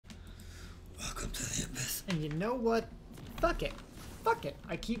And you know what? Fuck it. Fuck it.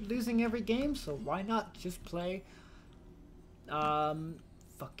 I keep losing every game, so why not just play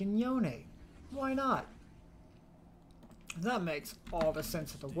fucking Yone? Why not? That makes all the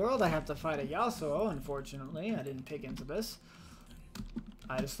sense of the world. I have to fight a Yasuo, unfortunately. I didn't pick into this.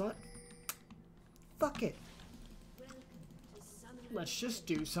 I just thought, fuck it. Let's just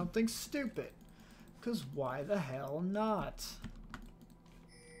do something stupid. Because why the hell not?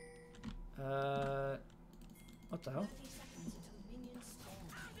 What the hell?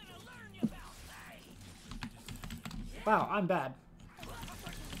 Wow, I'm bad.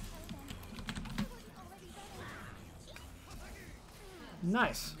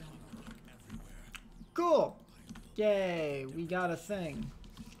 Nice. Cool. Yay, we got a thing.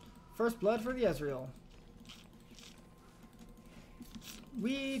 First blood for the Ezreal.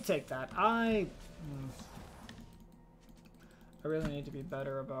 We take that. I really need to be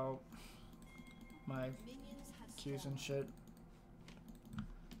better about my Qs and shit.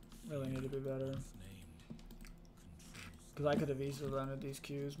 Really need to be better. Because I could have easily landed these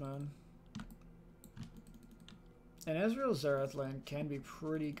Qs, man. And Ezreal's Xerath lane can be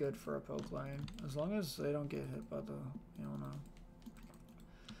pretty good for a poke lane, as long as they don't get hit by the, you know.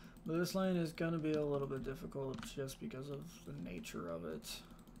 But this lane is going to be a little bit difficult just because of the nature of it.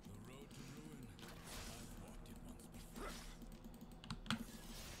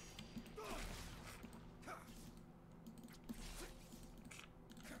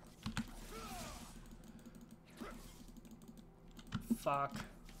 Fuck.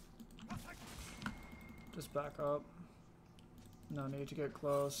 Just back up. No need to get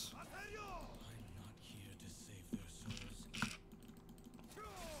close. I'm not here to save their souls.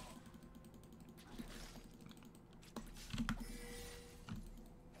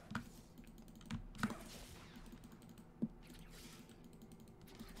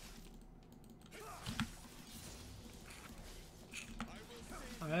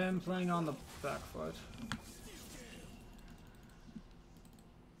 I am playing on the back foot.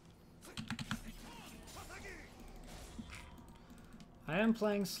 I am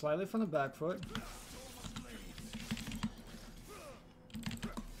playing slightly from the back foot.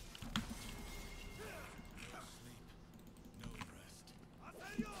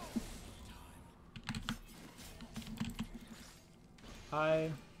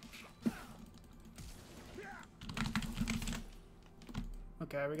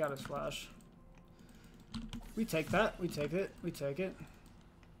 Okay, we got a slash. We take that. We take it. We take it.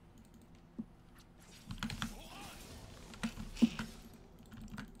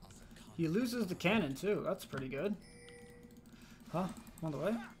 He loses the cannon too. That's pretty good. Huh? On the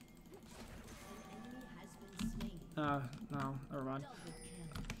way? No, never mind.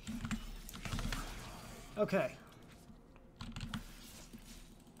 Okay.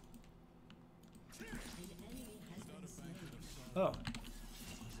 Oh.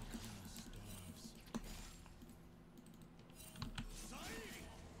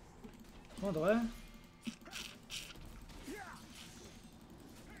 On the way?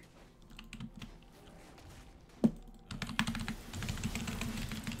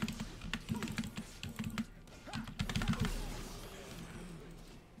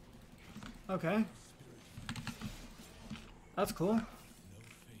 Okay. That's cool.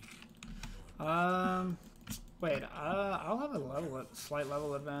 Wait, I'll have a slight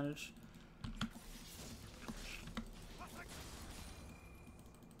level advantage.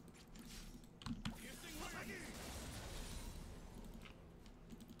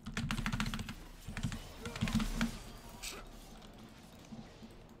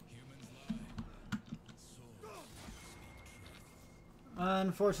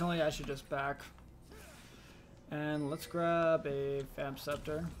 Unfortunately, I should just back. And let's grab a Vamp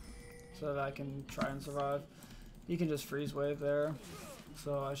Scepter so that I can try and survive. You can just freeze wave there.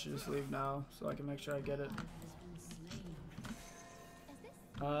 So I should just leave now so I can make sure I get it.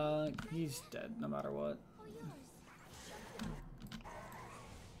 He's dead no matter what.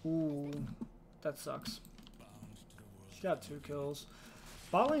 Ooh, that sucks. She got 2 kills.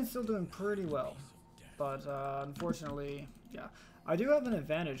 Bot lane's still doing pretty well. But unfortunately, yeah. I do have an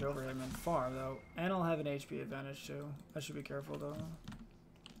advantage over him in farm though, and I'll have an HP advantage too. I should be careful though.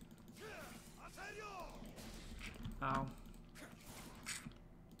 Ow.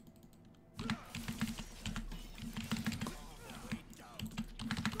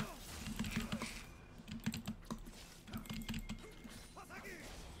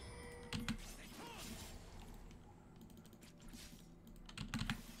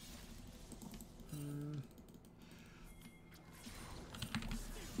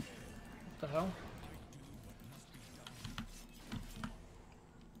 What the hell?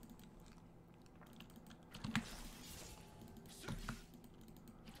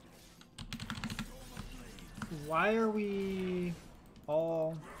 Why are we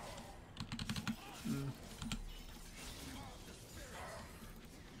all...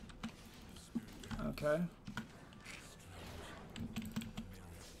 Okay.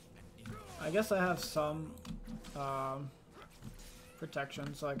 I guess I have some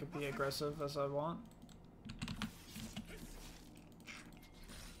protection so I could be aggressive as I want.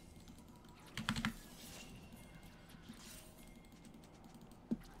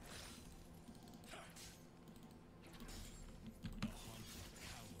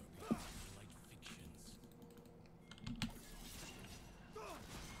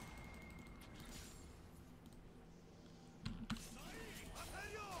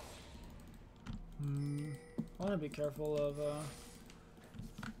 I want to be careful of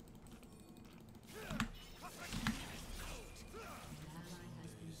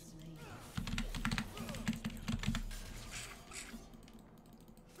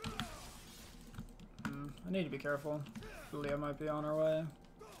I need to be careful. Leah might be on her way.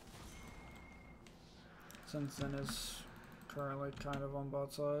 Since Zen is currently kind of on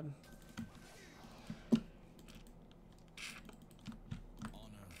bot side.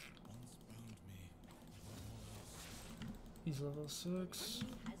 He's level 6.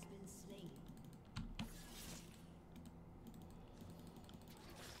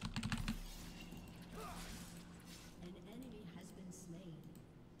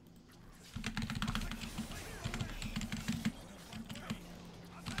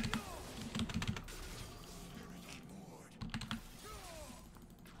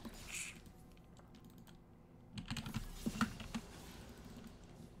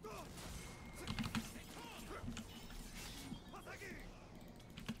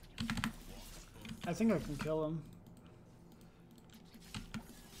 I think I can kill him.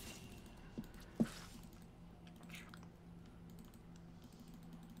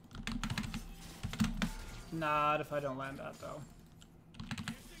 Not if I don't land that though.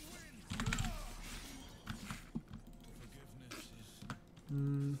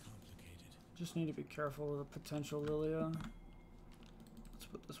 Just need to be careful of the potential Lilia. Let's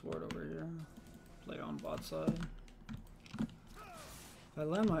put this ward over here. Play on bot side. If I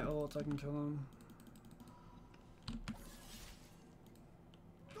land my ult, I can kill him.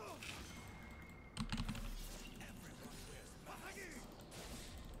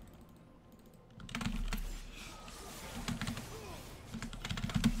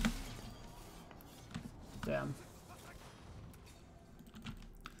 Damn.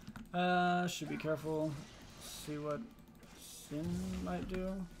 Should be careful. See what Sin might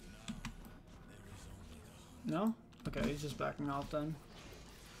do. No? Okay, he's just backing off then.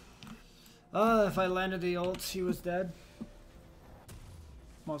 If I landed the ult, he was dead.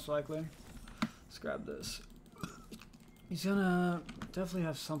 Most likely. Let's grab this. He's gonna definitely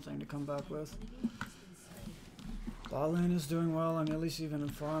have something to come back with. Bot lane is doing well. I'm at least even in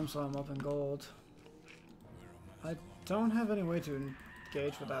farm, so I'm up in gold. I don't have any way to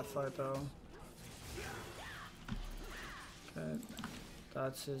engage with that fight though. Okay,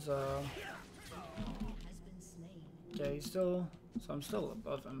 that's his yeah, he's still, so I'm still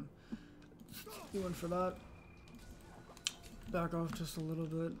above him. He went for that. Back off just a little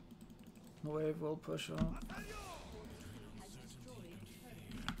bit. The wave will push up.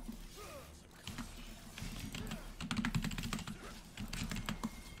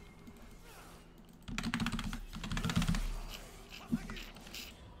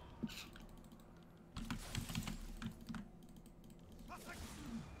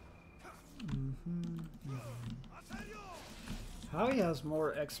 How he has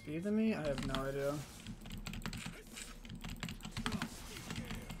more XP than me, I have no idea.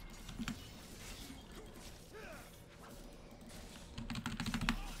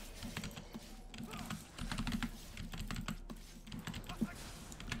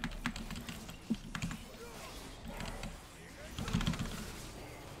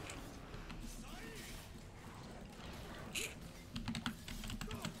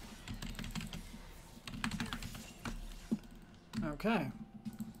 Okay.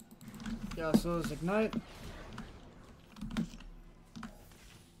 Yasuo's ignite.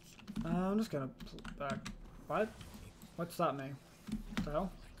 I'm just gonna back. What? What's that mean? What the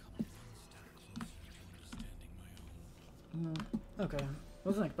hell? Okay.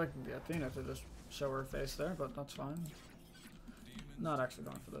 Wasn't expecting the Athena to just show her face there, but that's fine. Not actually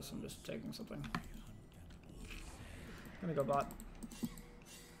going for this. I'm just taking something. Gonna go bot.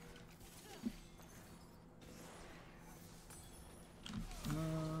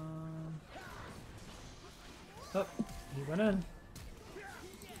 Oh, he went in.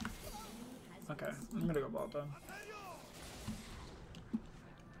 Okay, I'm gonna go bot then.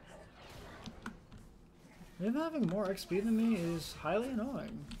 Him having more XP than me is highly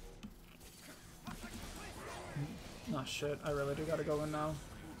annoying. Oh shit, I really do gotta go in now.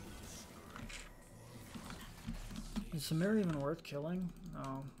 Is Samir even worth killing?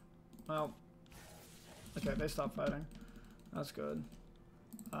 No. Well, okay, they stopped fighting. That's good.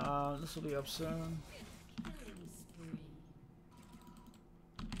 This will be up soon.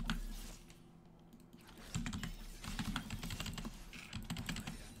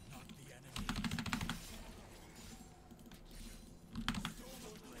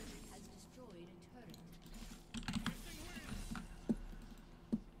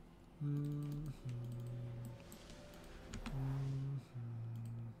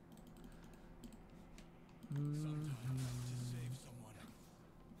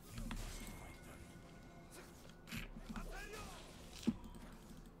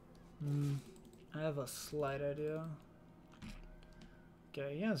 I have a slight idea.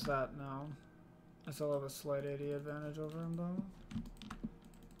 Okay, he has that now. I still have a slight AD advantage over him though.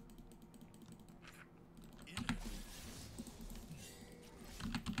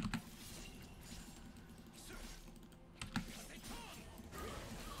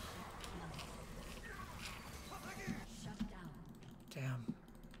 Damn.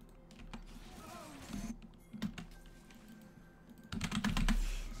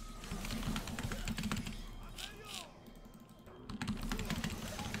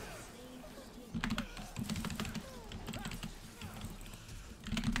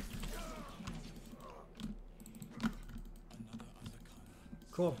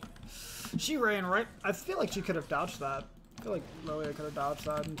 Cool. She ran right. I feel like she could have dodged that. I feel like Lilia could have dodged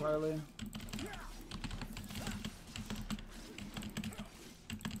that entirely.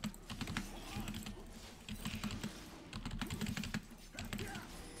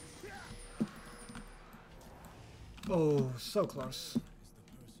 Oh, so close.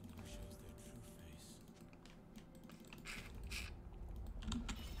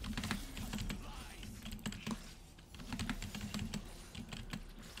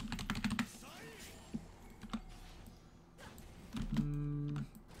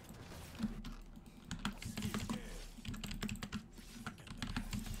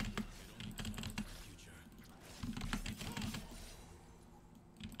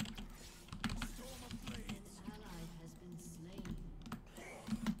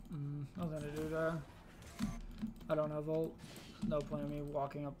 Nothing to do there. I don't have ult. No point in me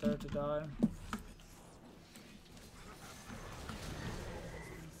walking up there to die.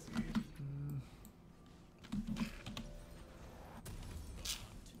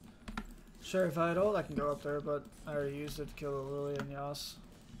 Sure, if I had ult, I can go up there, but I already used it to kill the Lilia and Yas.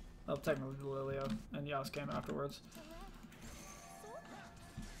 Well, technically the Lilia, and Yas came afterwards.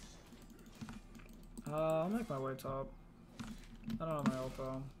 I'll make my way top. I don't have my ult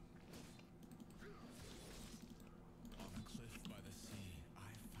though.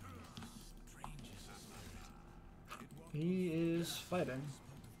 He is fighting.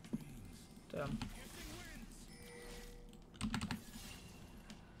 Damn.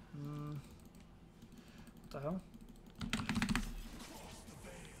 What the hell?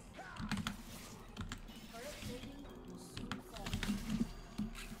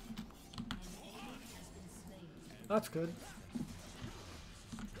 That's good.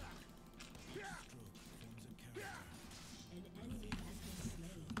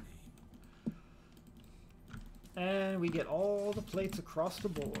 And we get all the plates across the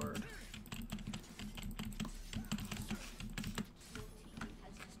board.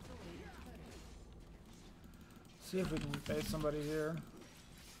 See if we can bait somebody here.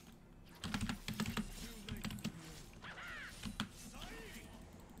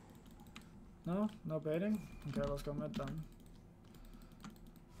 No? No baiting? Okay, let's go mid then.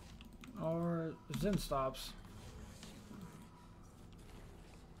 Or Zin stops.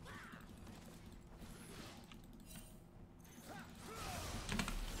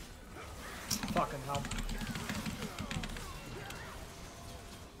 Fucking hell.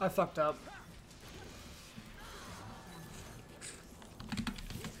 I fucked up.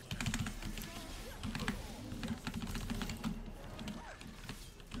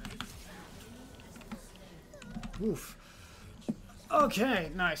 Oof. Okay,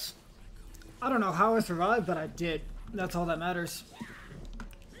 nice. I don't know how I survived, but I did. That's all that matters.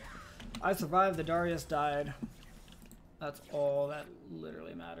 I survived, the Darius died. That's all that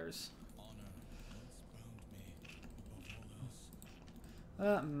literally matters.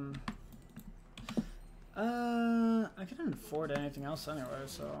 I couldn't afford anything else anyway,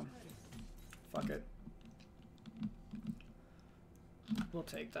 so fuck it. We'll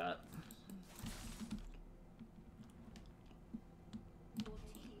take that.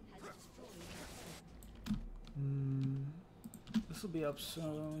 This will be up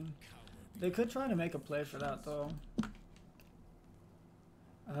soon. They could try to make a play for that though.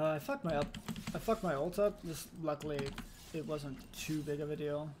 I fucked my ult up. Just luckily it wasn't too big of a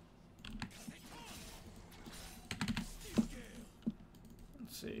deal.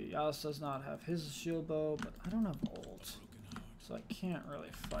 Let's see. Yasuo does not have his shield bow, but I don't have ult, so I can't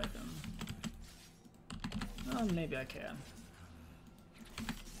really fight him. Maybe I can.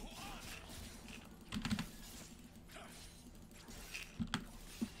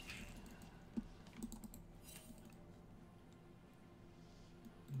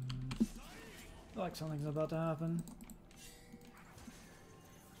 I feel like something's about to happen.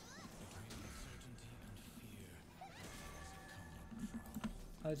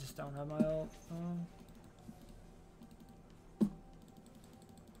 I just don't have my ult.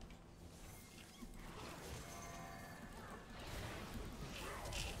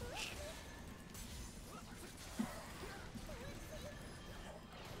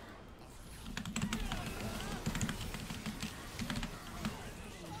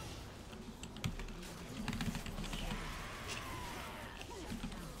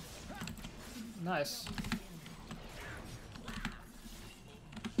 Nice.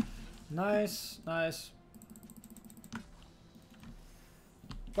 Nice, nice.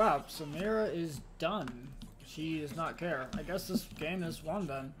 Wow, Samira is done. She does not care. I guess this game is won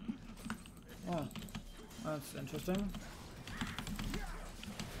then. Oh, that's interesting.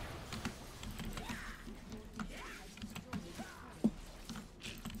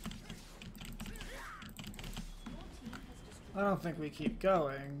 I don't think we keep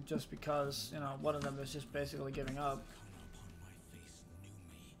going just because, you know, one of them is just basically giving up.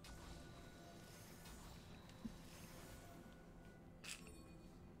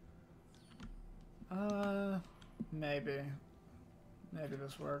 Maybe. Maybe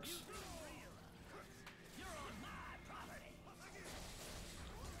this works.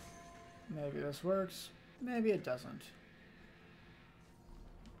 Maybe this works. Maybe it doesn't.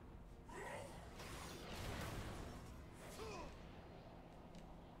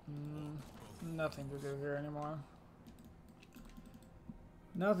 Nothing to do here anymore.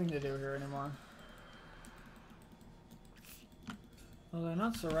 Nothing to do here anymore. Well, they're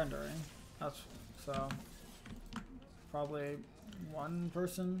not surrendering. That's so. Probably one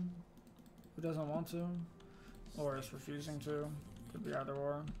person who doesn't want to, or is refusing to. Could be either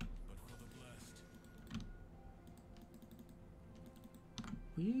or.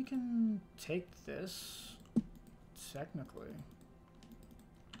 We can take this, technically.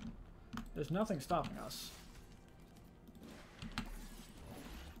 There's nothing stopping us.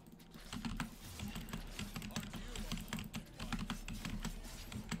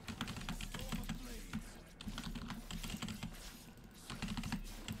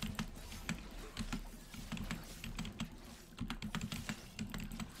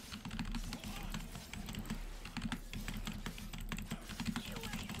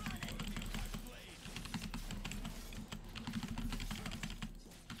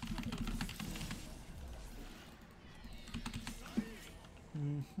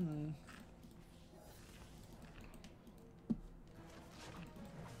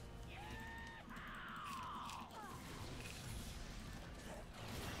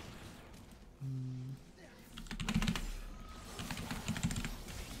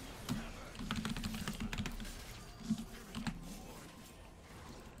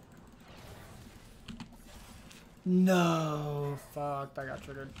 No, fuck, that got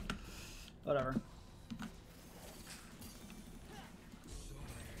triggered. Whatever.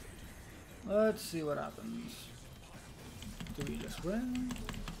 Let's see what happens. Do we just win?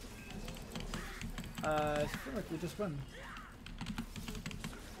 I feel like we just win.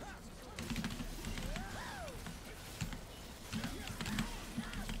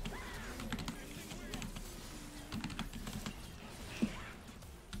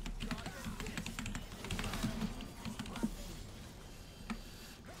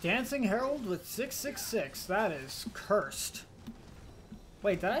 Dancing Herald with 666. That is cursed.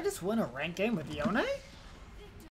 Wait, did I just win a rank game with Yone?